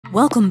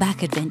Welcome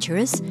back,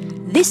 adventurers.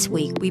 This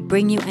week we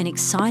bring you an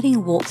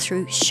exciting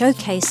walkthrough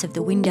showcase of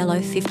the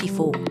Windelo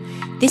 54.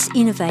 This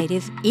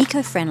innovative,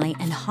 eco-friendly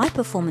and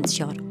high-performance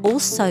yacht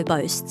also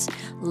boasts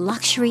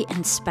luxury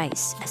and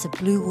space as a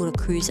blue water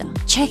cruiser.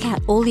 Check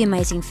out all the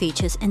amazing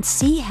features and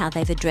see how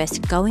they've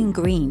addressed going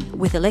green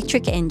with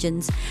electric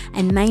engines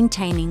and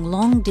maintaining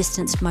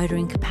long-distance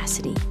motoring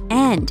capacity.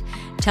 And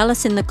tell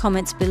us in the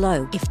comments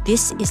below if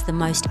this is the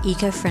most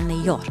eco-friendly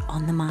yacht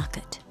on the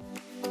market.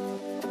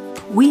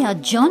 We are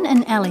John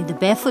and Ali, the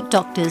Barefoot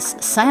Doctors,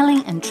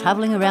 sailing and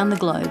travelling around the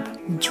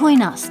globe.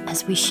 Join us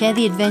as we share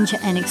the adventure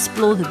and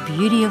explore the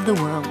beauty of the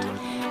world.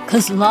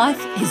 'Cause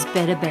life is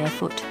better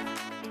barefoot.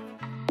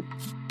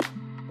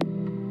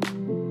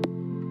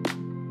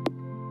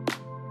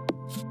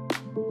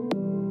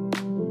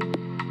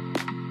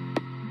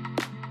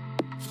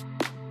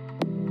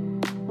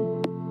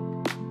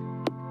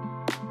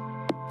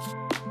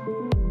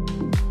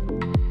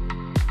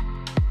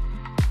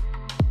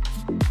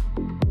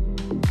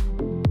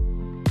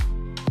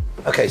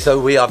 Okay, so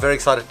we are very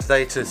excited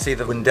today to see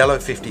the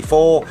Windelo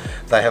 54.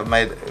 They have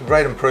made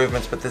great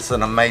improvements, but this is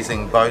an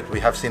amazing boat. We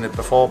have seen it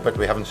before, but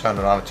we haven't shown it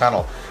on our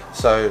channel.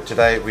 So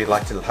today we'd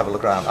like to have a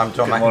look around. I'm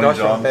John McIntosh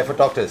from Barefoot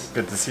Doctors.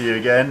 Good to see you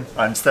again.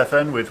 I'm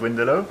Stefan with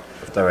Windelo,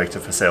 Director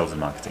for Sales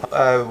and Marketing.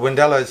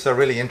 Windelo is a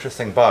really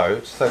interesting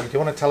boat. So do you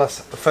want to tell us,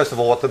 first of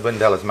all, what the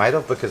Windelo is made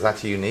of, because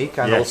that's unique,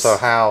 and also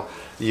how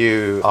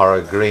you are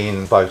a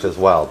green boat as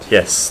well.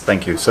 Yes,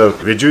 thank you. So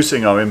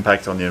reducing our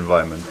impact on the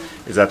environment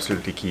is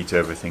absolutely key to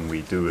everything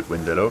we do at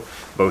Windelo,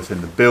 both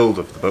in the build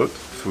of the boat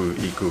through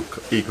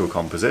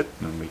eco-composite,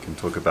 and we can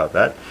talk about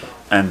that,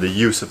 and the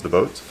use of the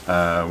boat.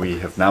 We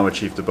have now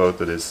achieved a boat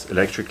that is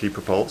electrically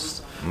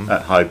propulsed,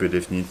 hybrid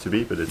if need to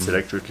be, but it's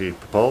electrically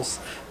propulsed,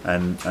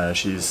 and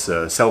she's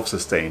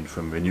self-sustained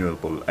from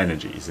renewable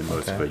energies in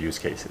most of her use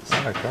cases.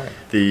 Okay.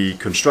 The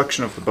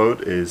construction of the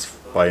boat is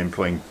by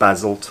employing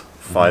basalt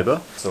fibre,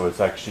 so it's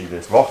actually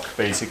this rock,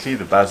 basically,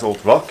 the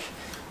basalt rock,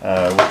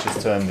 which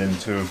is turned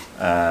into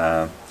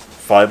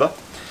fibre,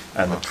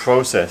 and the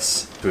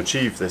process to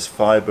achieve this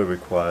fibre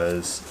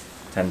requires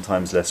 10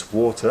 times less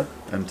water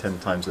and 10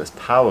 times less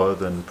power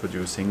than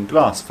producing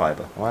glass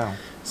fibre. Wow.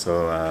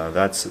 So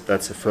that's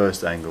the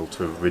first angle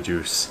to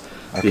reduce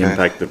the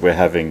impact that we're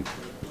having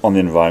on the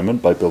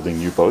environment by building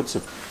new boats.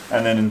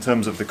 And then in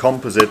terms of the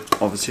composite,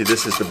 obviously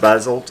this is the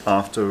basalt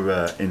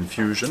after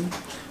infusion.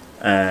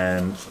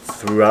 And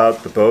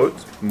throughout the boat,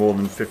 more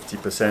than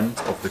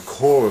 50% of the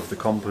core of the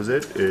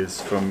composite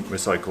is from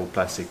recycled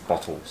plastic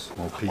bottles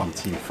or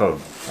PET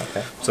foam.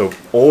 Okay. So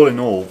all in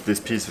all, this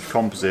piece of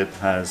composite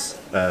has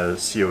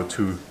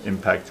CO2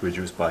 impact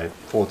reduced by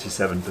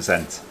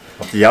 47%.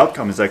 The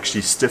outcome is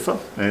actually stiffer.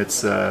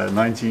 It's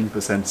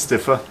 19%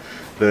 stiffer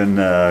than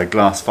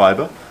glass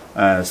fiber.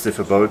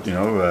 Stiffer boat,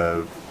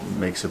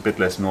 makes a bit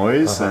less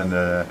noise and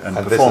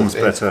performs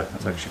better.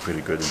 It's actually pretty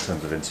good in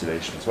terms of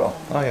insulation as well.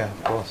 Oh yeah,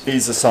 of course.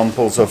 These are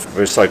samples of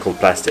recycled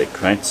plastic,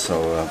 right?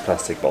 So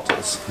plastic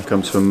bottles. It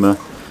comes from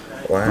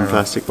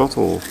plastic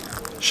bottle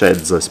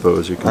sheds, I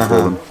suppose you can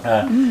call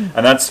them.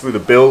 And that's through the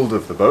build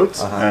of the boat.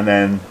 And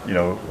then,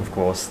 of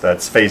course,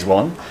 that's phase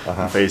one.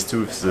 Phase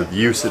two is the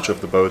usage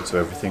of the boat, so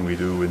everything we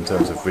do in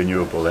terms of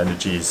renewable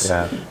energies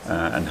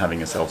and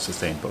having a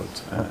self-sustained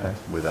boat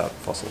without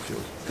fossil fuel.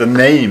 The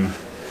name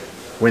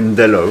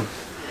Windelo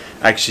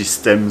actually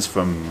stems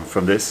from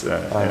this,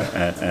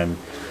 and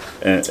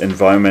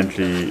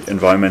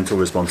environmental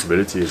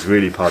responsibility is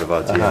really part of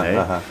our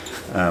DNA.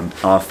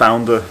 Our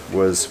founder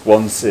was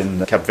once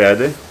in Cape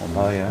Verde on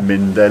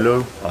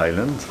Windelo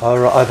Island,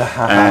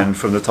 and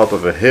from the top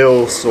of a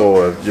hill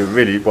saw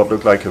what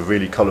looked like a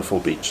really colourful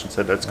beach, and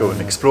said, "Let's go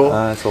and explore."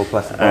 It's all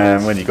plastic.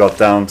 And when he got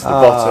down to the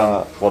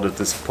bottom, what a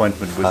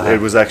disappointment was!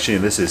 It was actually,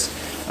 and this is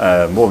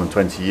more than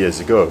 20 years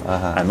ago,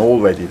 and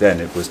already then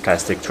it was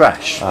plastic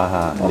trash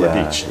on the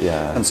beach,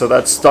 and so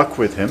that stuck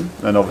with him.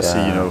 And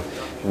obviously,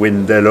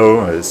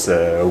 Windelo is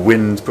a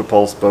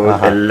wind-propulsed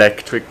boat,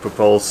 electric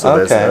propulsed, so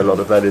there's a lot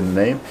of that in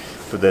the name.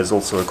 But there's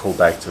also a call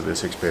back to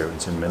this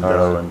experience in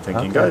Windelo and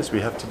thinking, guys, we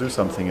have to do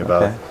something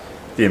about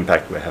the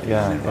impact we're having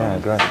on the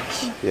environment.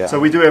 Great. So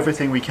we do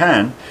everything we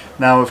can.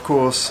 Now, of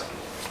course,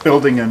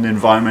 building a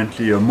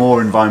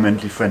more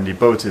environmentally friendly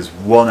boat is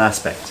one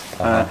aspect.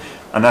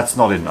 And that's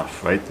not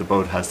enough, right? The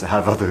boat has to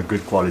have other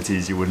good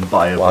qualities. You wouldn't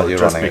buy a boat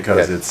just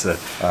because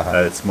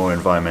it's more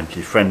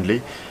environmentally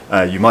friendly.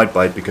 You might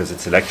buy it because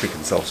it's electric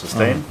and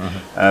self-sustained,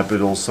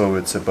 but also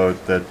it's a boat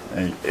that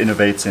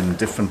innovates in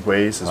different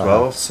ways as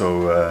well.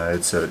 So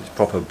it's a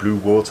proper blue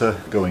water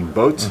going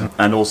boat,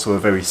 and also a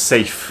very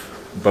safe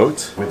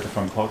boat with the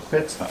front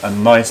cockpit. A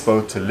nice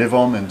boat to live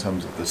on in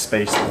terms of the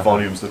space, the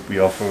volumes that we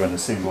offer, and a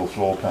single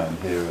floor plan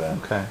here,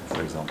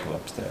 for example,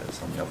 upstairs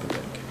on the upper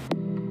deck.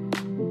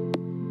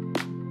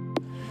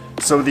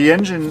 So the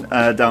engine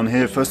down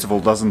here, first of all,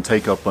 doesn't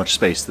take up much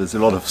space. There's a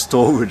lot of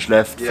storage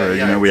left.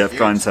 We have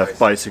clients have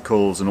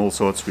bicycles and all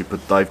sorts. We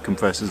put dive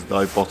compressors,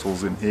 dive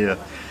bottles in here.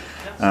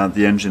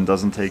 The engine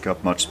doesn't take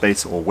up much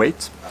space or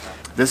weight.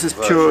 This is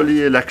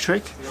purely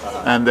electric,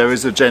 and there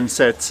is a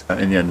genset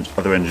in the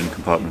other engine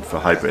compartment for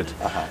hybrid.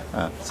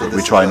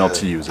 We try not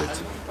to use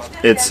it.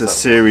 It's a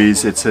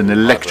series, it's an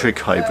electric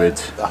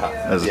hybrid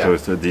as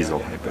opposed to a diesel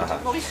hybrid.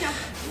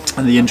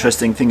 And the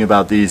interesting thing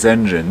about these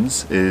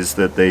engines is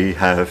that they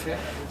have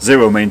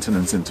 0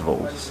 maintenance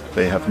intervals.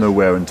 They have no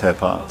wear and tear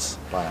parts.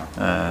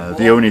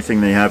 The only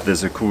thing they have,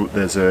 there's a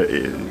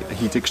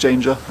heat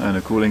exchanger and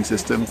a cooling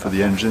system for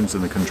the engines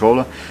and the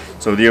controller.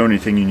 So the only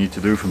thing you need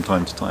to do from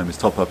time to time is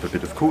top up a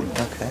bit of coolant.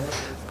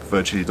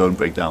 Virtually don't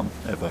break down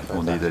ever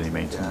or need any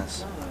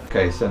maintenance.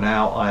 Okay, so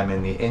now I'm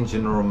in the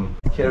engine room.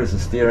 Here is the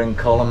steering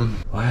column.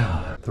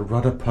 Wow, the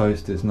rudder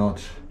post is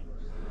not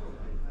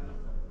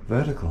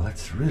vertical.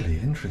 That's really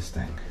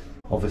interesting.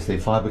 Obviously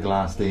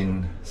fiberglassed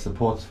in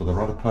supports for the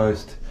rudder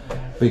post,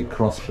 big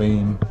cross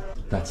beam.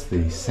 That's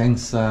the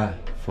sensor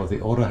for the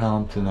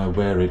autohelm to know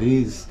where it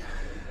is.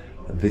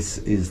 This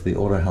is the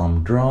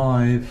autohelm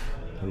drive,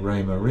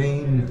 Ray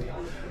Marine.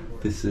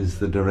 This is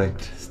the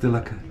direct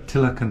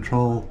tiller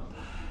control,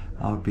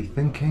 I would be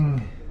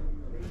thinking.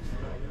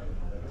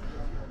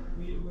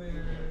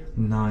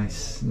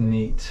 Nice,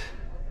 neat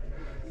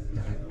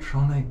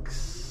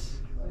electronics.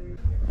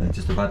 They're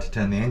just about to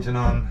turn the engine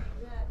on.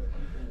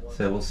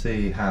 So we'll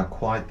see how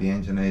quiet the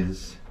engine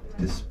is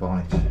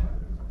despite...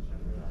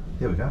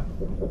 Here we go.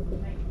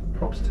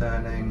 Props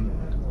turning.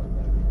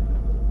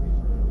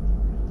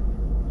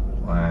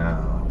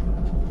 Wow.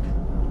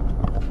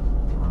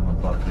 I'm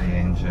above the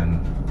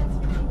engine.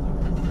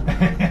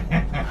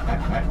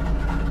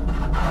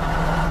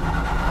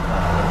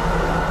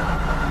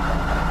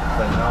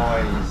 The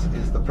noise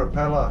is the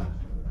propeller.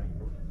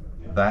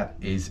 That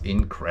is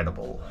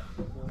incredible.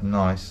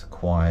 Nice,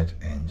 quiet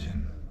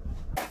engine.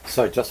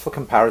 So just for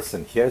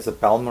comparison, here's a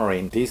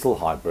Balmarine diesel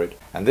hybrid,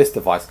 and this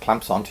device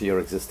clamps onto your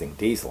existing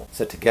diesel.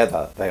 So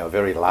together they are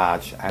very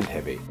large and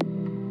heavy.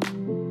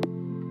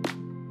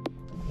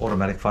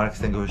 Automatic fire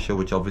extinguisher,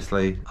 which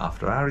obviously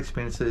after our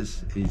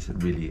experiences is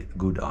really a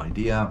good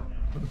idea.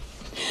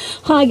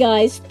 Hi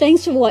guys,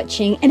 thanks for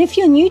watching, and if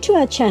you're new to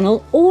our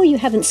channel or you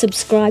haven't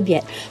subscribed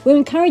yet, we're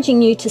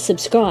encouraging you to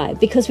subscribe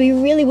because we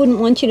really wouldn't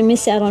want you to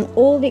miss out on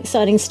all the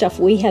exciting stuff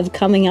we have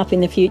coming up in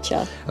the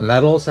future. And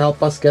that'll also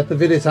help us get the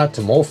videos out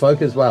to more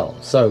folk as well.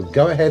 So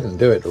go ahead and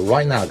do it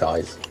right now,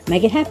 guys.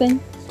 Make it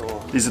happen.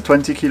 These are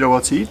 20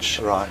 kilowatts each.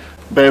 Right.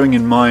 Bearing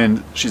in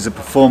mind she's a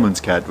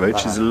performance cat, right?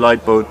 She's a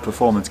light boat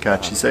performance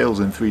cat. She sails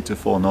in 3 to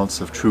 4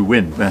 knots of true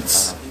wind.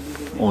 That's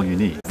all you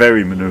need.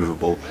 Very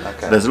maneuverable.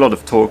 There's a lot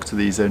of torque to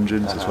these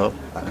engines as well.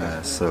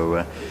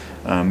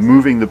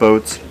 Moving the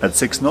boat at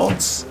 6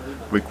 knots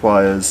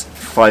requires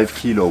 5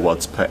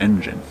 kilowatts per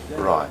engine.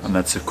 Right. And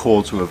that's a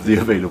quarter of the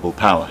available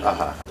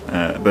power.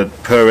 But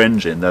per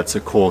engine, that's a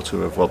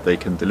quarter of what they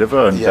can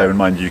deliver. And bear in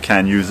mind, you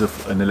can use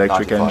an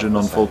electric engine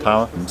on full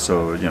power. And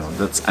so, you know,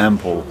 that's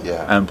ample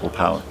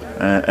power.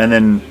 And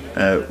then,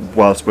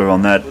 whilst we're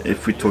on that,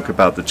 if we talk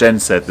about the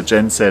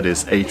genset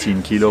is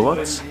 18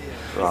 kilowatts.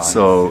 Right.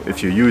 So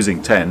if you're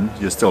using 10,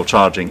 you're still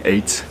charging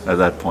 8 at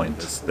that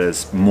point.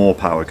 There's more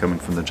power coming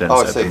from the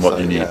genset than what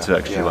you need to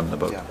actually run the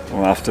boat.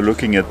 Well, after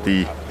looking at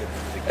the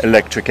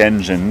electric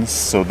engines,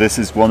 so this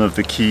is one of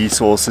the key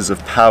sources of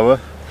power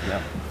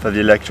for the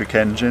electric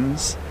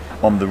engines.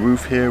 On the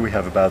roof here we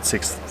have about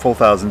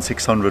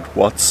 4,600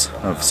 watts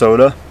of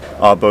solar.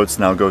 Our boats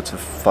now go to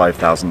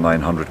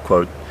 5,900,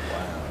 quote,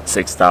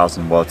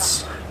 6,000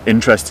 watts.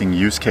 Interesting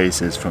use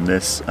cases from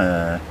this.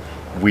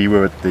 We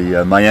were at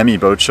the Miami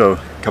Boat Show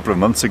a couple of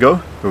months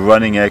ago. We're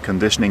running air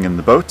conditioning in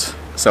the boat,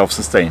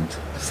 self-sustained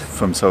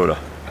from solar.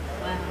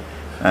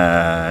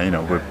 You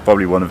know, we're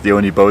probably one of the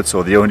only boats,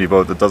 or the only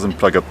boat that doesn't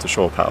plug up to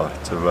shore power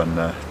to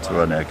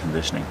run air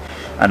conditioning.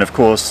 And of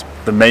course,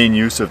 the main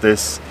use of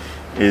this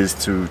is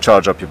to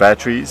charge up your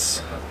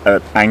batteries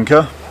at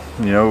anchor.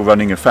 You know,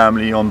 running a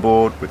family on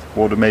board with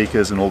water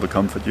makers and all the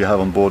comfort you have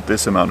on board,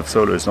 this amount of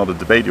solar is not a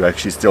debate. You're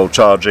actually still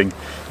charging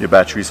your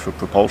batteries for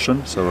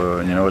propulsion. So,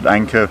 you know, at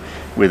anchor,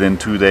 within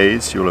 2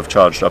 days, you'll have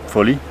charged up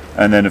fully.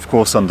 And then, of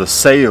course, on the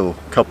sail,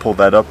 couple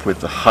that up with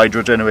the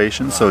hydro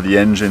generation. So the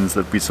engines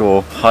that we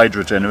saw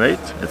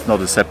hydrogenerate, it's not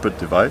a separate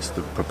device.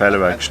 The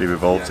propeller actually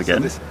revolves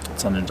again. It's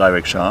on a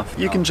direct shaft.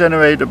 You can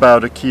generate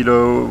about 1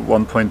 kilo,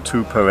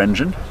 1.2 per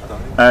engine.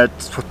 At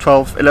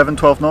 11,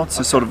 12 knots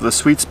is sort of the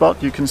sweet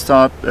spot. You can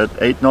start at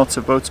 8 knots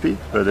of boat speed,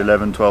 but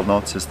 11, 12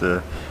 knots is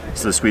the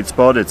sweet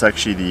spot. It's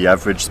actually the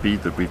average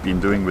speed that we've been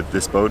doing with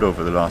this boat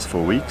over the last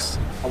 4 weeks.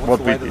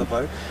 What's the weight of the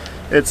boat?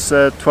 It's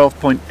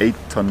 12.8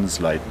 tons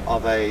light. Are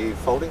they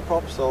folding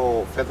props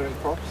or feathering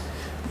props?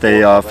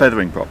 They are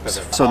feathering props.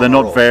 So they're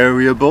not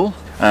variable,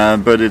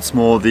 but it's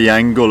more the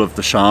angle of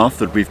the shaft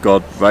that we've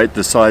got right,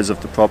 the size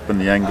of the prop and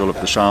the angle of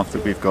the shaft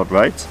that we've got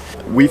right.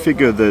 We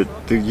figure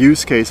that the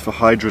use case for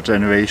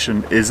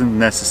hydrogeneration isn't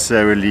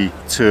necessarily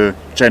to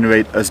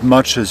generate as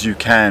much as you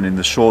can in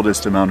the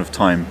shortest amount of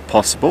time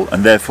possible,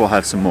 and therefore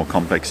have some more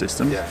complex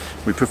systems.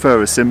 We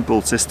prefer a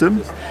simple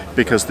system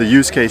because the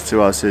use case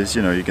to us is,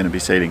 you know, you're going to be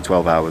sailing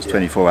 12 hours,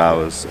 24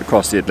 hours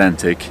across the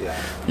Atlantic.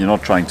 You're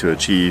not trying to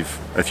achieve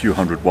a few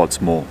hundred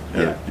watts more.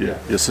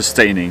 You're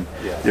sustaining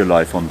your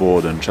life on board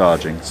board and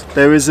charging.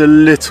 There is a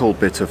little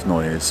bit of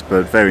noise,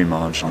 but very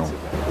marginal.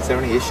 Is there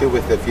any issue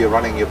with if you're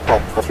running your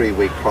prop for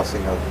 3-week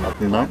crossing of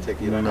the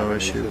Atlantic? No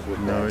issue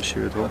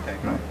at all. Okay.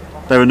 No.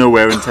 There are no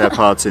wear and tear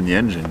parts in the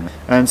engine,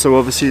 and so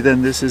obviously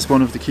then this is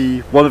one of the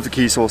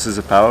key sources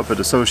of power, but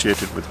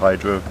associated with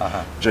hydro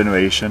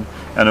generation.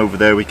 And over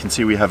there we can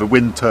see we have a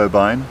wind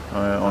turbine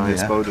on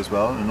this boat as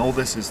well, and all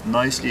this is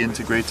nicely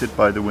integrated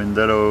by the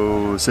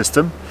Windelo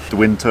system. The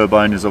wind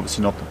turbine is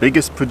obviously not the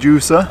biggest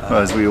producer,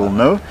 as we all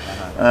know,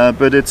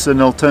 but it's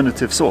an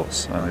alternative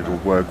source, and it will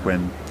work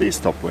when they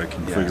stop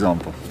working, for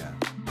example.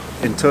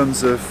 In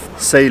terms of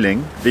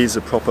sailing, these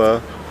are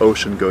proper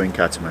ocean-going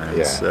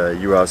catamarans.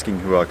 You're asking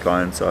who our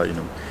clients are.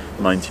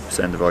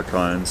 90% of our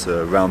clients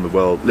around the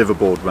world live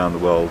aboard round the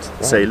world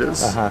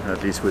sailors,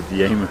 at least with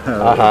the aim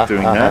of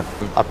doing that.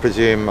 I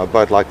presume a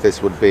boat like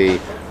this would be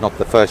not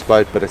the first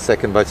boat, but a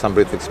second boat,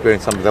 somebody with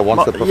experience, somebody that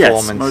wants the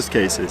performance. Yes, most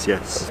cases,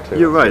 yes.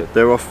 You're right,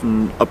 they're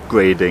often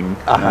upgrading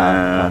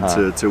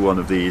to one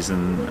of these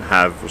and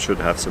should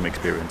have some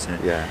experience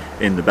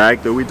in the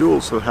bag, though we do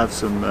also have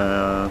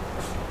some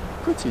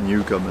pretty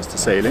newcomers to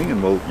sailing,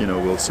 and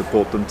we'll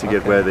support them to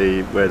get where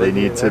they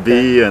need to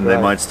be, and they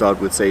might start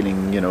with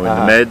sailing in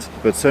the Med,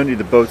 but certainly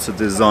the boats are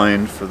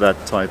designed for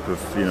that type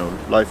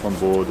of life on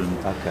board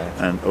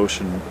and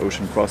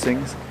ocean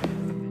crossings.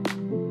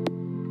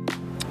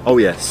 Oh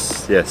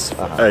yes,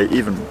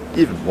 even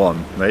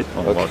one, right,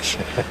 on watch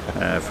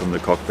from the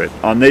cockpit.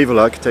 Our naval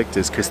architect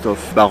is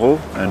Christophe Barrault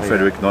and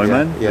Frederick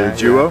Neumann, the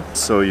duo.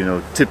 So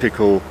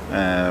typical.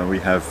 We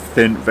have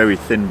very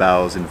thin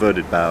bows,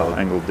 inverted bow,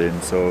 angled in.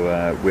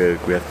 So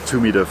we have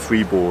 2-meter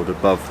freeboard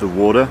above the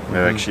water,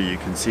 where actually you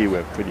can see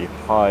we're pretty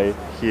high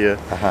here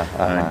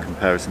in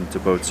comparison to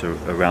boats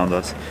around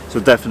us. So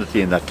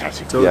definitely in that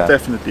category. So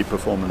definitely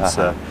performance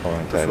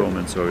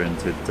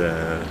oriented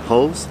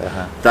hulls,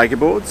 dagger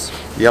boards.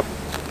 Yep.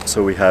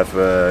 So we have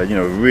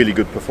really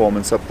good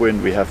performance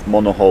upwind. We have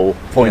monohull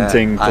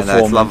pointing performance.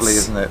 That's lovely,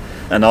 isn't it?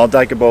 And our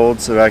dagger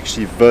boards are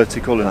actually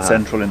vertical and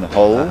central in the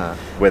hull,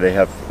 where they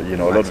have a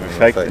lot of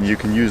effect, and you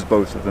can use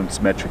both of them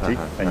symmetrically,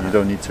 and you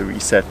don't need to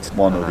reset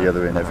one or the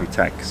other in every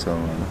tack. So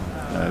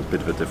a bit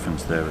of a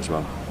difference there as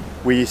well.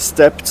 We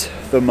stepped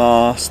the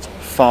mast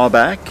far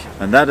back,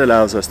 and that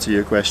allows us, to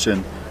your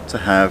question, to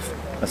have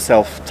a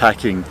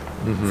self-tacking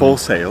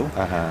foresail,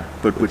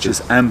 but which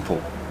is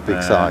ample.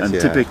 Big size,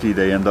 and typically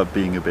they end up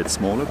being a bit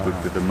smaller,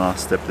 but with the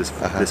mast step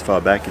this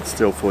far back, it's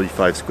still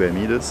 45 square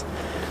meters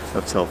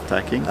of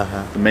self-tacking.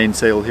 The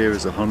mainsail here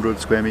is 100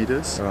 square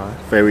meters,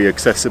 very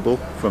accessible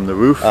from the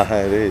roof.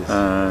 It is.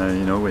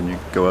 When you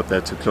go up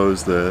there to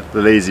close the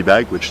lazy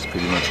bag, which is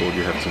pretty much all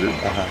you have to do.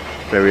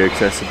 Very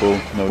accessible.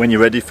 When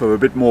you're ready for a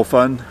bit more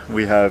fun,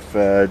 we have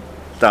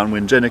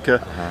downwind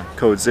Jenica,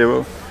 code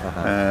 0.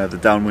 The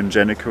downwind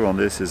Jenica on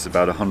this is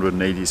about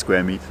 180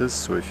 square meters,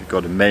 so if you've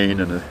got a main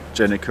and a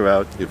Jenica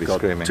out, you've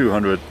got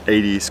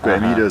 280 square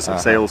meters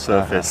of sail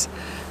surface.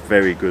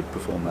 Very good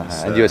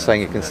performance. And you were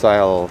saying you can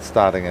sail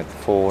starting at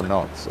 4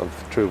 knots of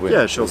true wind?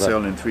 Yeah, she'll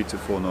sail in 3 to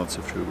 4 knots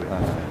of true wind.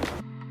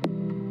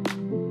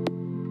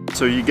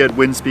 So you get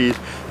wind speed,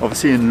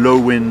 obviously in low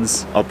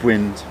winds,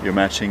 upwind, you're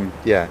matching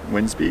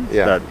wind speed,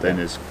 that then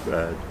is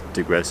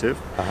digressive,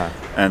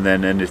 and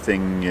then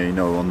anything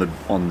on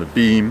the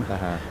beam,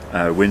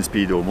 wind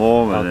speed or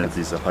more, and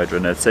these are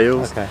hydronet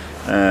sails,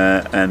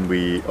 and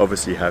we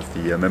obviously have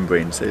the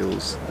membrane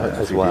sails,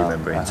 as well.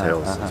 Membrane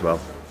sails as well.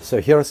 So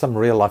here are some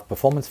real-life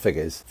performance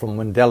figures from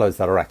Windelos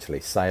that are actually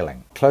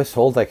sailing. Close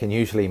haul, they can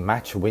usually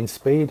match wind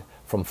speed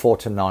from 4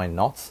 to 9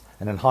 knots,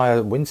 and in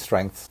higher wind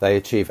strengths they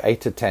achieve 8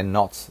 to 10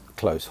 knots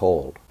close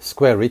haul.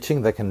 Square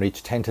reaching, they can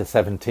reach 10 to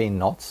 17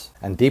 knots,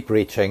 and deep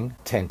reaching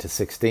 10 to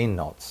 16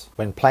 knots.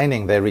 When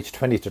planing, they reach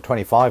 20 to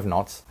 25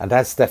 knots, and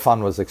as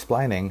Stefan was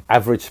explaining,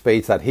 average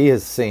speeds that he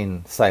has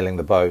seen sailing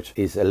the boat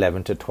is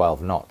 11 to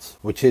 12 knots,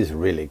 which is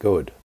really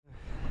good.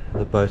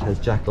 The boat has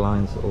jack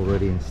lines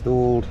already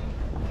installed.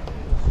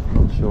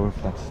 Not sure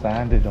if that's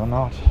standard or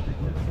not,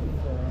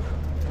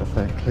 but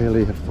they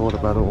clearly have thought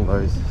about all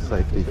those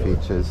safety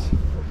features.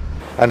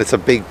 And it's a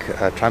big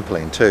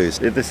trampoline too.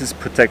 This is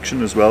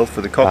protection as well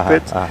for the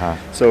cockpit.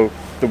 So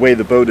the way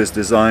the boat is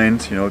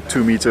designed,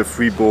 2-meter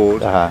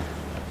freeboard,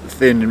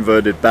 thin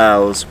inverted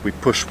bows, we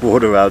push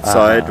water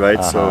outside,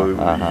 right? So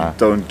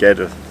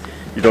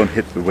you don't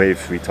hit the wave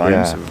 3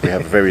 times. We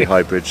have a very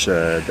high bridge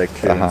deck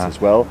clearance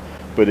as well.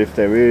 But if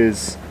there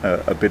is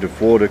a bit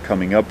of water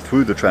coming up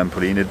through the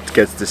trampoline, it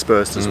gets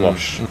dispersed as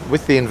wash.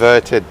 With the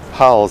inverted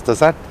hulls, is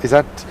that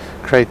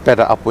create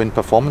better upwind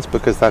performance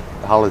because that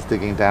hull is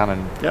digging down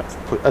and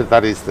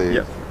that is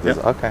the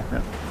okay.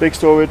 Big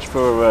storage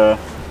for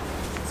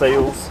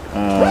sails,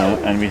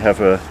 and we have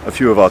a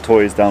few of our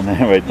toys down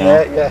there right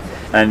now.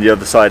 And the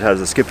other side has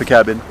a skipper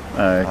cabin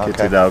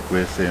kitted out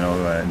with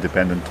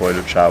independent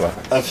toilet shower,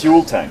 a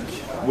fuel tank,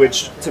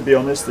 which, to be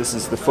honest, this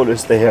is the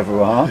fullest they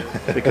ever are,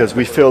 because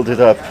we filled it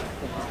up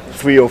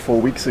 3 or 4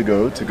 weeks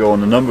ago to go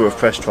on a number of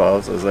press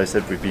trials. As I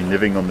said, we've been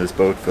living on this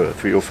boat for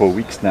 3 or 4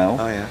 weeks now.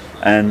 Oh, yeah.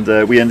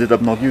 And we ended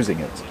up not using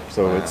it.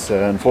 So it's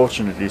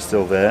unfortunately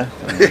still there.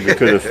 We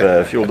could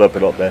have fueled up a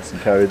lot less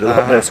and carried a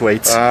lot less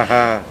weight.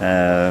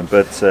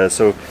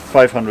 So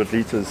 500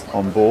 litres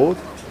on board,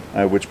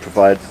 which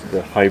provides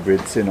the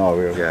hybrid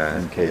scenario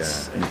in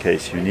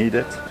case you need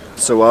it.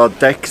 So our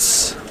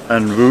decks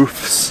and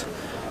roofs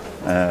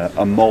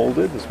are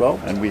moulded as well,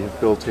 and we have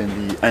built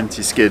in the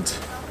anti-skid,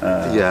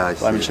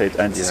 diamond-shaped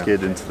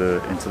anti-skid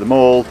into the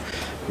mould.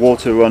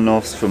 Water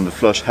runoffs from the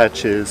flush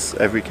hatches.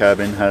 Every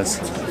cabin has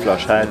a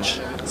flush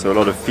hatch, so a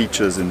lot of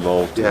features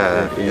involved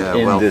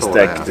in well this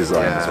deck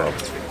design as well.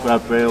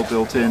 Grab rail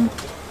built in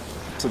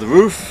to the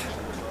roof.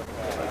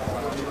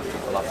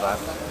 I love that.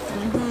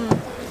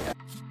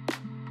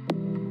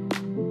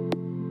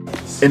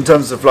 In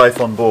terms of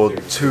life on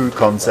board, 2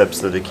 concepts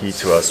that are key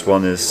to us.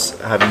 One is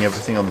having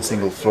everything on a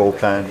single floor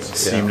plan, as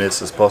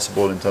seamless as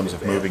possible in terms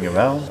of moving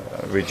around,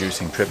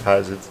 reducing trip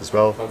hazards as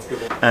well.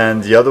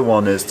 And the other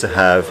one is to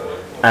have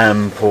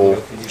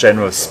ample,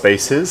 generous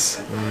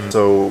spaces.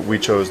 So we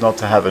chose not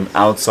to have an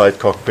outside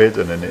cockpit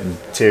and an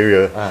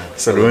interior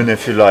saloon,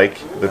 if you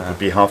like, that would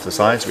be half the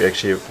size. We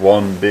actually have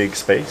one big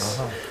space,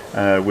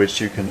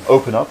 which you can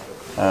open up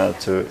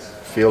to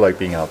feel like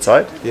being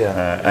outside,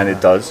 and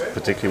it does,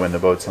 particularly when the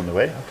boat's on the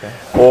way,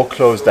 or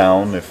close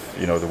down if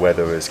the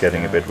weather is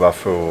getting a bit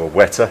rougher or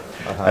wetter,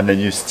 and then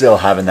you still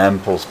have an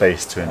ample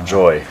space to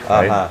enjoy,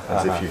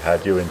 as if you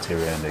had your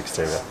interior and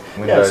exterior.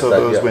 So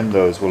those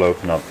windows will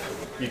open up.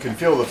 You can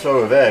feel the flow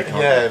of air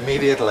coming.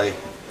 Immediately.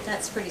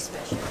 That's pretty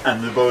special.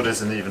 And the boat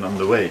isn't even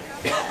underway.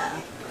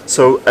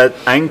 So at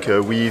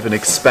anchor we even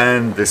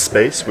expand this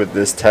space with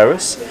this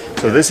terrace.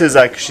 So this is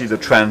actually the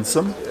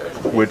transom,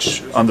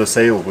 which under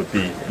sail would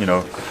be,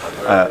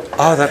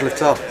 that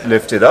lifts up.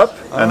 lifted up,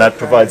 and that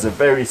provides a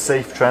very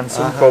safe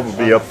transom,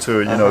 probably up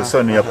to,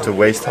 certainly up to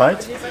waist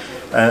height.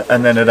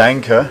 And then at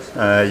anchor,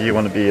 you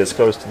want to be as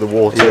close to the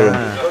water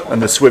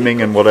and the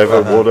swimming and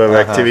whatever water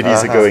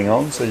activities are going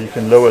on. So you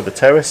can lower the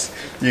terrace.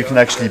 You can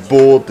actually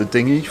board the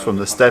dinghy from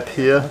the step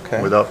here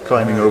without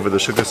climbing over the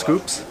sugar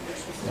scoops.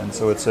 And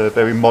so it's a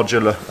very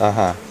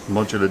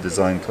modular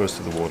design close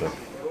to the water.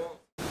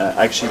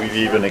 Actually, we've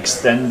even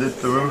extended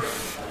the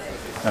roof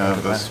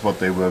versus what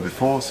they were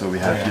before, so we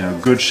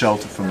have good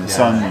shelter from the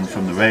sun and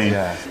from the rain.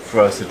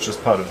 For us, it's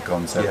just part of the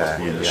concept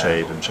to be in the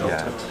shade and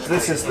sheltered.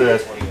 This is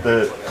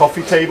the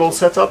coffee table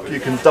setup. You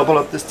can double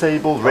up this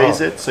table,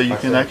 raise it, so you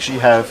can actually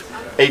have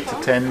 8 to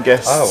 10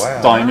 guests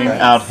dining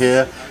out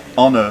here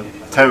on a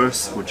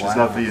terrace, which is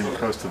lovely and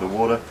close to the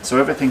water. So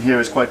everything here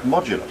is quite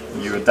modular.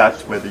 You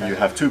adapt whether you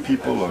have 2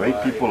 people or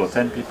 8 people or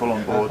 10 people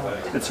on board.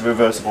 It's a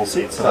reversible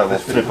seat, so that will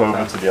flip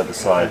over to the other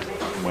side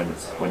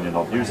when you're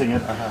not using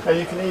it. And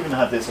you can even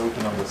have this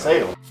open on the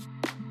sail.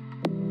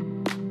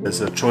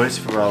 There's a choice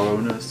for our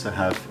owners to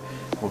have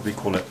what we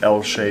call an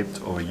L-shaped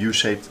or a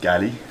U-shaped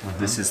galley.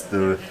 This is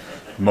the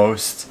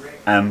most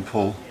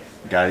ample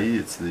galley.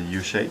 It's the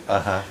U-shape.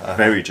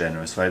 Very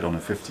generous, right? On a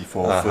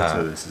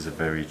 54-footer, this is a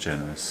very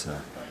generous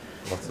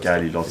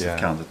galley, lots of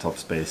countertop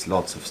space,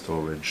 lots of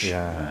storage,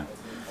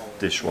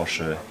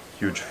 dishwasher,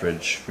 huge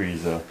fridge,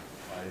 freezer,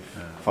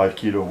 5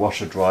 kilo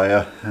washer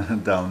dryer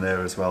down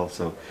there as well,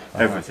 so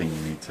everything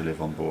you need to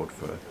live on board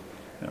for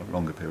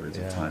longer periods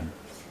of time.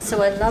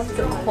 So I love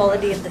the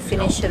quality of the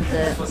finish of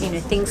the,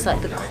 things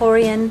like the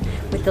corian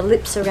with the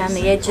lips around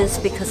the edges,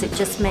 because it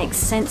just makes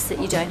sense that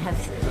you don't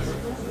have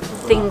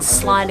things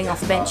sliding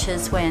off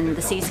benches when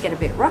the seas get a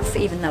bit rough,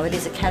 even though it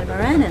is a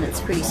catamaran and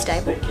it's pretty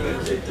stable.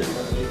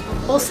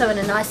 Also in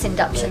a nice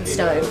induction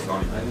stove,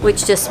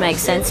 which just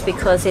makes sense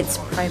because it's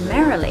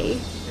primarily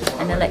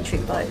an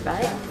electric boat,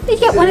 right? You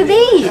get one of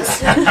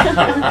these!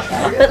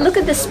 But look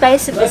at the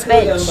space of this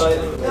bench.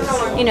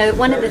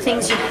 One of the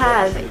things you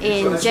have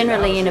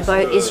generally in a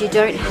boat is you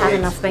don't have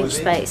enough bench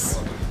space.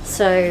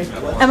 So,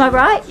 am I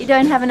right? You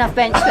don't have enough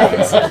bench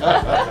space.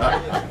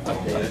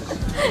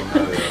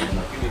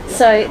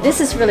 So this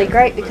is really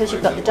great because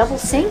you've got the double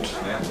sink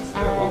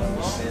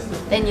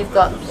and then you've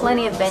got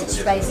plenty of bench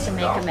space to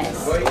make a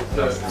mess.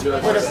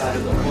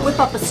 Whip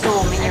up a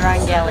storm in your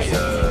own galley.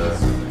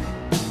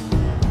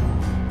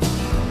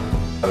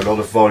 A lot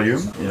of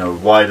volume,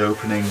 wide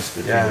openings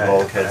between the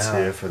bulkheads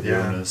here for the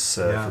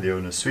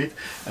owner's suite,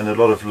 and a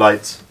lot of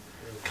light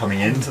coming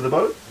into the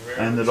boat,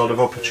 and a lot of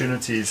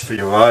opportunities for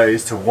your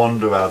eyes to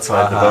wander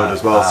outside the boat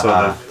as well. So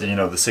that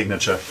the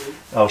signature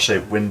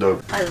L-shaped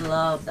window. I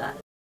love that.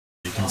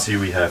 You can see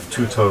we have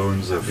 2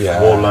 tones of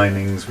wall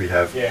linings. We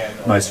have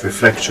nice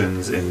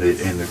reflections in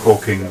the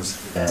corkings,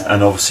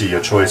 and obviously a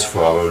choice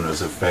for our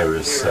owners of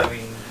various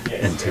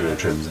interior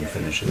trims and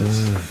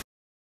finishes.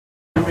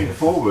 Moving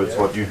forwards,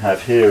 what you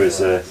have here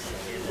is a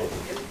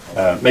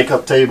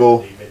makeup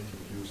table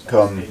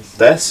come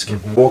desk,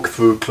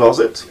 walk-through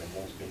closet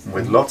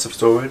with lots of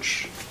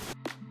storage.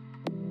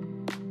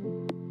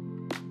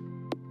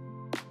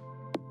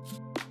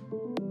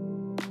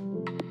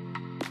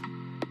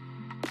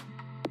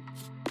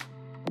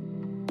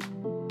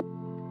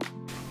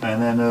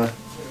 And then a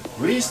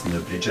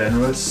reasonably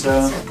generous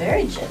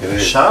Very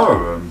generous. shower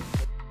room.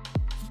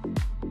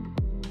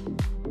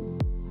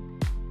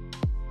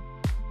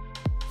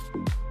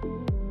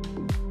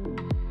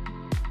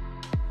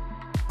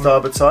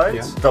 Starboard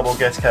side, double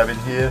guest cabin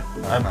here,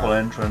 ample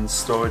entrance,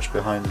 storage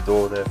behind the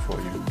door there for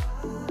you.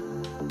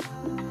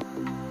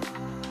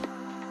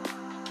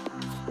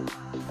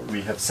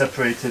 We have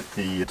separated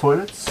the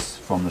toilets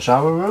from the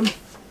shower room.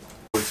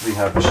 We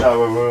have a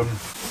shower room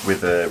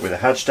with a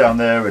hatch down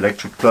there,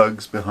 electric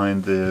plugs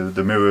behind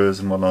the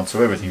mirrors and whatnot,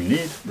 so everything you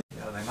need.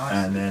 Yeah, they're nice.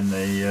 And then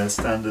a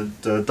standard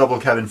double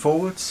cabin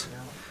forwards.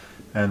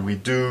 And we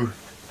do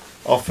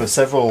offer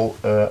several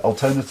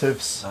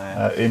alternatives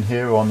in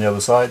here on the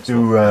other side.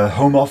 Do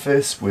home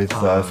office with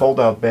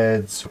fold-out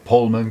beds,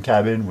 Pullman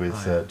cabin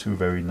with 2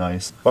 very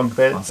nice bunk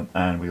beds,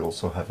 and we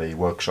also have a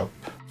workshop.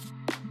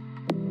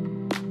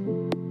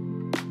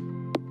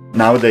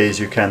 Nowadays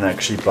you can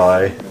actually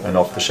buy an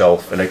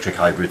off-the-shelf electric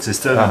hybrid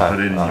system and put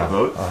it in your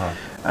boat.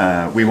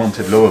 We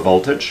wanted lower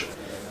voltage,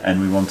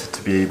 and we wanted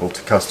to be able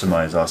to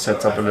customize our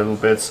setup a little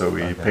bit, so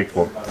we picked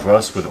what for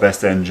us were the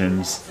best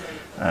engines,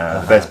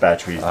 the best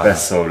batteries,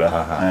 best solar,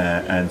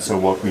 and so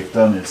what we've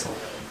done is,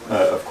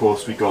 of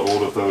course, we got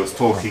all of those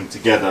talking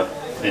together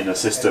in a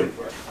system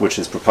which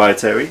is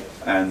proprietary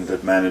and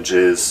that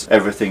manages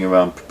everything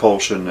around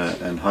propulsion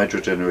and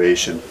hydro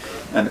generation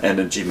and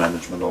energy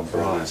management on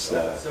board. Is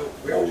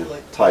all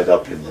tied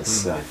up in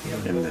this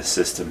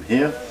system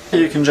here.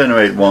 You can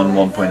generate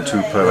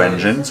 1.2 per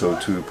engine, so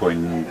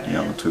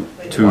 2.2 to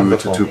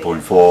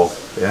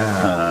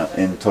 2.4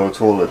 in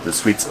total at the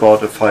sweet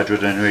spot of hydro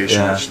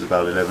generation, which is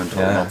about 11-12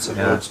 knots of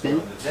boat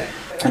speed.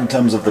 In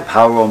terms of the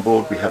power on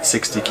board, we have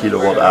 60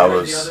 kilowatt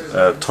hours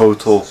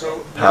total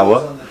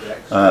power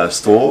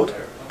stored,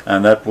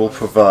 and that will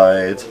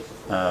provide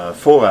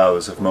 4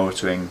 hours of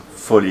motoring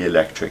fully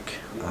electric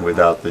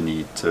without the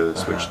need to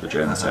switch the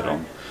genset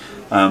on,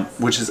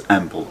 which is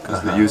ample,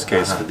 because the use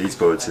case for these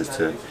boats is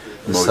to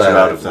motor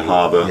out of the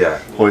harbour,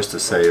 hoist a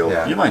sail.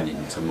 You might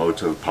need to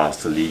motor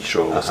past a lee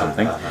shore or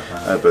something,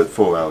 but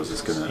 4 hours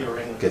is going to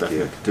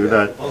definitely do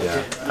that.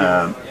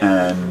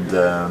 And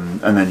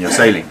then you're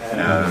sailing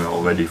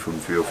already from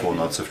 3 or 4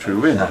 knots of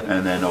true wind,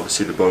 and then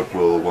obviously the boat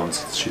will,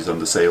 once she's on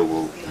the sail,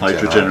 will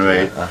hydro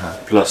generate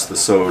plus the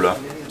solar.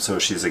 So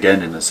she's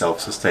again in a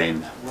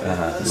self-sustained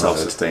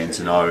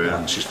scenario,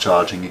 and she's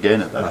charging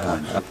again at that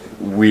point.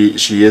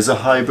 She is a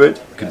hybrid.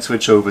 You can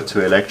switch over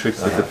to electric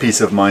with the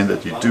peace of mind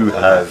that you do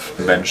have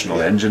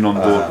conventional engine on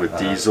board with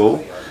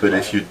diesel. But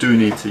if you do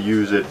need to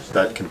use it,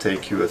 that can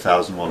take you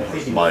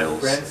 1,100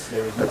 miles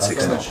at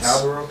 6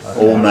 knots.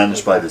 All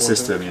managed by the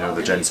system. You know,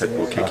 the genset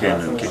will kick in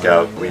and kick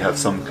out. We have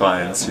some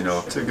clients, you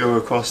know, to go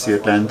across the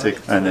Atlantic,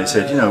 and they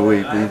said, you know,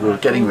 we were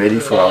getting ready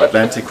for our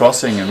Atlantic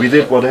crossing, and we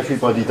did what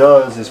everybody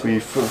does: is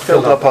we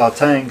filled up our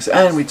tanks,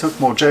 and we took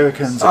more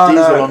jerrycans of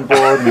diesel on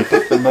board, and we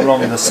put them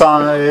along the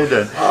side,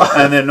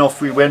 and then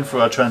off we went for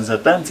our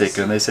transatlantic.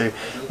 And they say,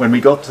 when we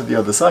got to the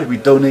other side, we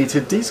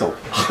donated diesel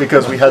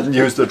because we hadn't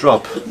used a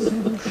drop.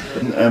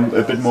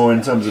 A bit more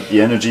in terms of the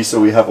energy,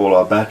 so we have all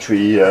our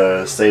battery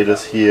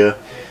status here,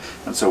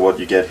 and so what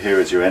you get here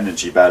is your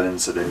energy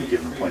balance at any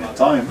given point in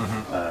time.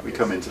 We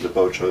come into the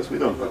boat shows, we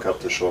don't hook up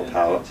to shore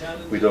power,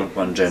 we don't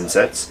run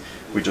gensets,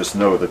 we just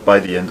know that by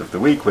the end of the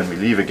week when we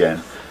leave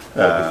again,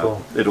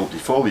 it'll be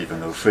full, even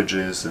though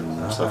fridges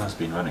and stuff has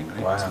been running.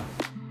 Right? Wow.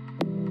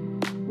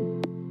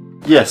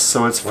 Yes,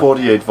 so it's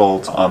 48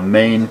 volt. Our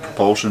main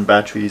propulsion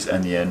batteries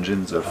and the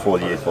engines are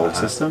 48 volt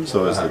systems,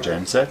 so is the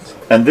genset.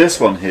 And this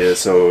one here,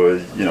 so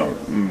you know,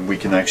 we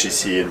can actually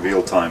see in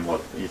real time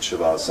what each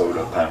of our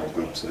solar panel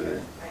groups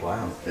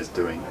is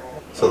doing.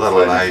 So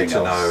that'll allow you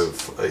to know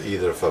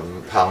either if a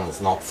panel's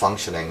not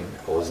functioning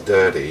or is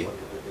dirty,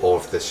 or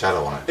if there's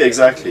shadow on it.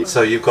 Exactly.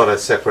 So you've got a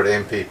separate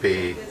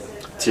MPP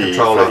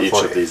controller for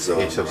each of these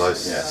zones. Each of those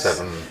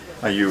 7.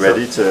 Are you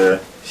ready to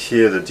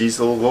hear the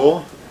diesel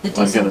roar? I'm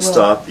going to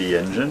start the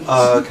engine.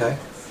 Oh, okay.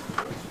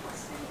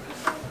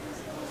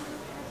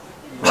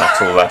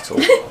 Rattle, rattle.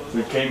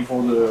 We came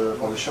for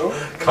the show.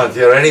 Can't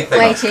hear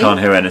anything. Can't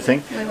hear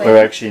anything.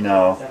 We're actually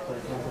now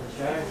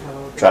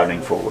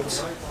travelling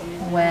forwards.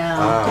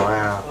 Wow. Oh,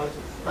 wow.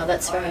 Well,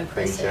 that's very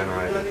impressive.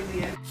 Generated.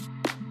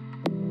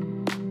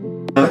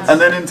 And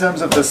then in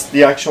terms of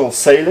the actual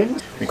sailing,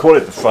 we call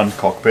it the front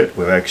cockpit.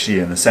 We're actually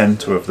in the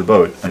centre of the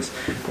boat.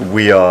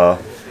 We are,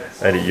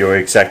 Eddie,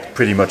 you're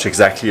pretty much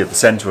exactly at the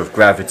centre of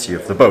gravity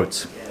of the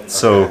boat.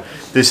 So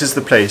this is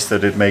the place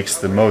that it makes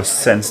the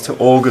most sense to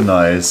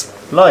organise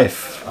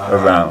life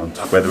around,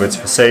 whether it's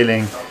for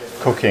sailing,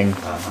 cooking,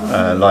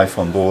 life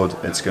on board.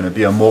 It's going to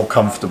be a more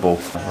comfortable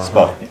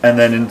spot. And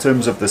then in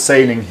terms of the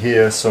sailing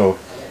here, so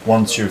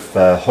once you've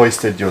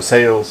hoisted your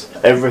sails,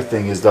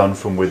 everything is done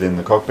from within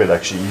the cockpit.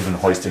 Actually, even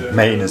hoisting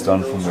main is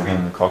done from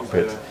within the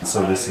cockpit.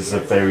 So this is a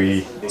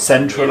very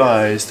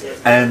centralised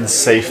and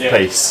safe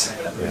place.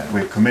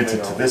 We're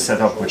committed to this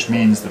setup, which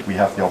means that we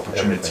have the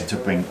opportunity to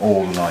bring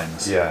all the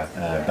lines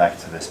back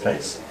to this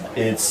place.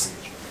 It's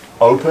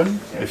open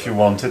if you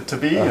want it to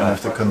be and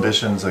if the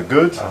conditions are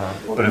good,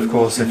 but of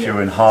course if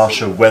you're in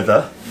harsher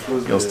weather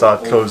you'll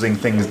start closing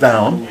things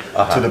down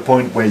to the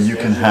point where you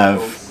can have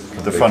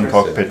the front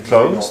cockpit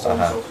closed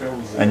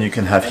and you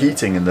can have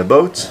heating in the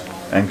boat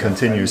and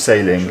continue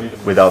sailing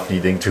without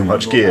needing too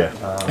much gear.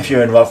 If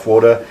you're in rough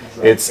water,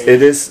 it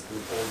is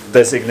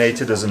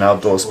designated as an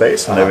outdoor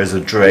space, and there is a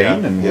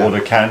drain and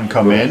water can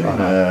come in,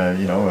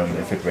 you know, and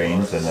if it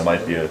rains then there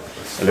might be a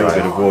little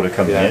bit of water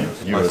coming in.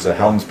 You as a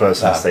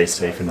helmsperson stay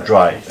safe and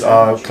dry.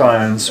 Our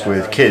clients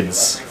with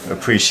kids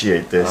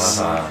appreciate this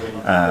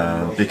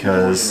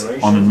because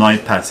on a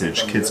night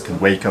passage kids can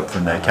wake up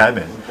from their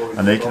cabin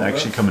and they can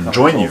actually come and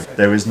join you.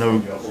 There is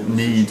no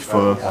need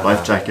for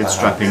life jackets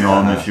strapping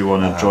on if you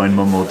want to join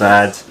mum or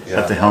dad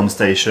at the helm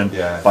station.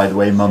 By the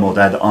way, mum or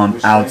dad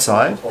aren't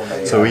outside,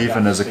 so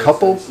even as a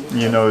couple,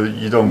 you know,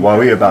 you don't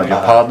worry about your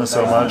partner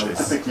so much.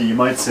 Typically you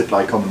might sit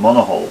like on the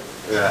monohull.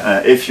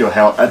 If you're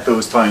at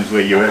those times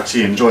where you're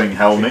actually enjoying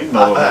helming,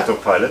 not on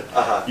autopilot,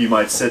 you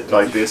might sit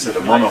like this at a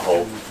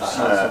monohull,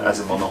 as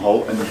a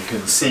monohull, and you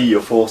can see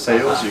your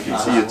foresails, you can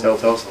see your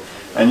telltales,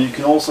 and you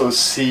can also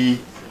see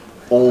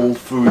all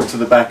through to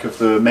the back of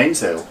the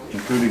mainsail,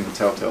 including the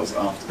telltales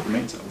after the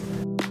mainsail.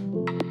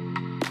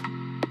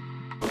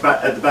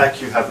 At the back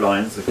you have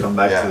lines that come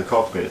back to the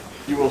cockpit.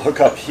 You will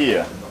hook up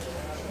here.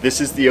 This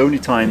is the only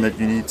time that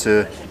you need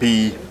to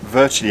be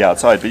virtually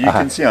outside, but you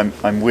can see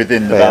I'm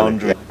within the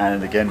boundary,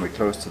 and again we're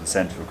close to the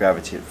centre of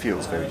gravity. It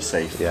feels very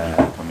safe, you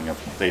know, coming up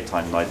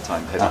daytime,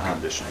 nighttime, heavy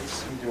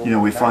conditions. You know,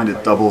 we find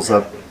it doubles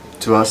up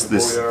to us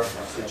this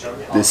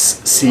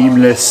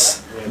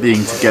seamless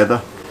being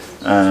together,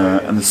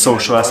 and the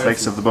social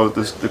aspects of the boat.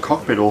 The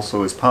cockpit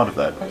also is part of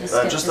that.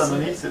 Just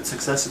underneath, it's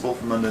accessible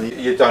from underneath.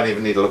 You don't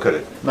even need to look at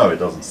it. No, it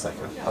doesn't.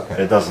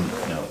 It doesn't,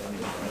 you know,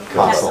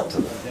 pass up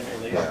to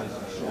them.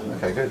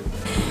 Okay, good.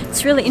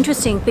 It's really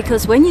interesting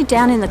because when you're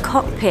down in the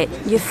cockpit,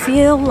 you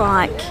feel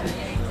like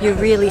you're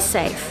really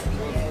safe.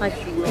 Like,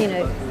 you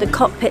know, the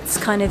cockpit's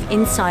kind of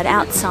inside,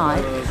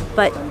 outside,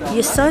 but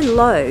you're so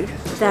low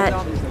that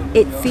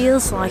it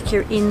feels like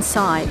you're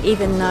inside,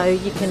 even though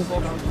you can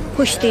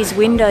push these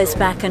windows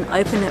back and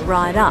open it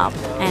right up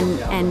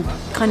and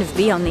kind of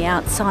be on the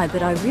outside.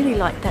 But I really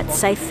like that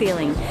safe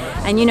feeling.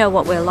 And you know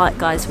what we're like,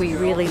 guys, we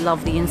really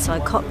love the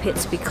inside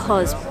cockpits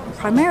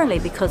primarily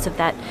because of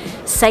that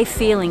safe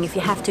feeling. If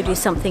you have to do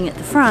something at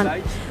the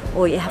front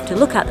or you have to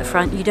look out the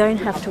front, you don't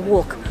have to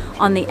walk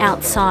on the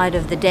outside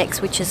of the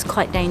decks, which is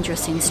quite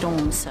dangerous in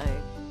storms. So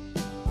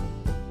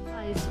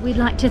we'd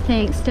like to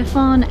thank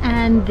Stefan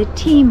and the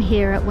team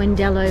here at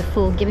Windelo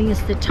for giving us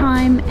the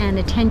time and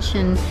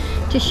attention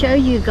to show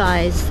you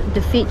guys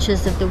the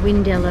features of the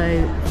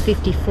Windelo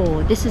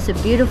 54. This is a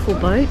beautiful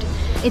boat.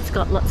 It's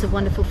got lots of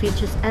wonderful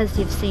features, as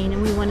you've seen,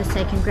 and we want to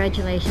say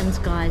congratulations,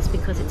 guys,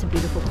 because it's a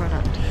beautiful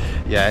product.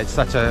 Yeah, it's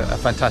such a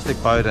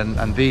fantastic boat,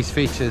 and these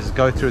features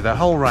go through the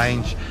whole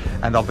range,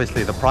 and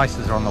obviously the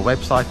prices are on the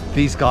website.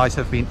 These guys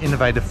have been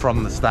innovative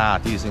from the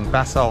start, using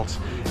basalt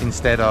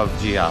instead of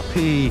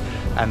GRP,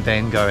 and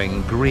then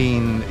going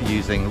green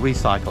using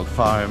recycled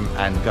foam,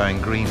 and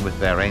going green with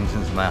their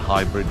engines and their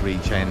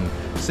hydro-regen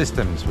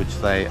systems, which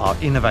they are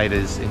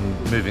innovators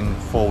in moving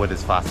forward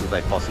as fast as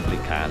they possibly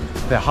can.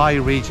 Their high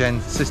regen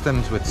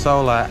systems with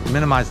solar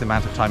minimize the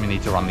amount of time you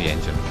need to run the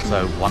engine.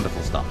 So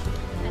wonderful stuff.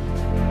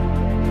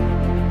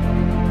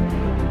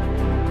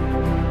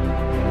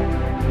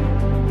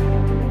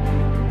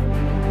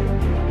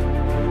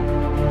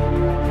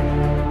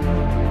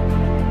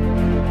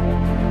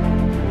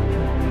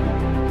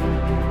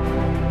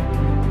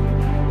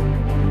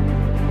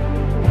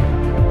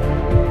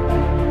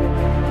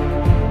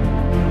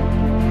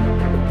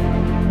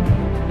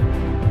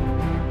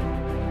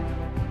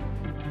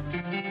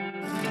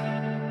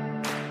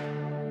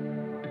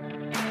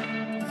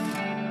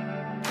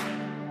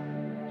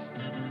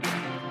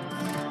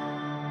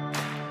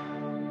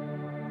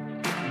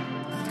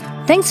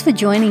 Thanks for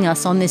joining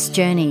us on this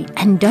journey,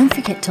 and don't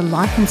forget to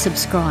like and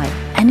subscribe.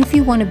 And if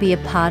you want to be a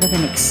part of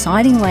an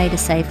exciting way to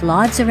save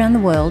lives around the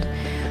world,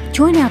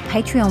 join our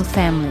Patreon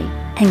family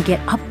and get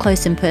up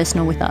close and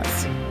personal with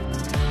us.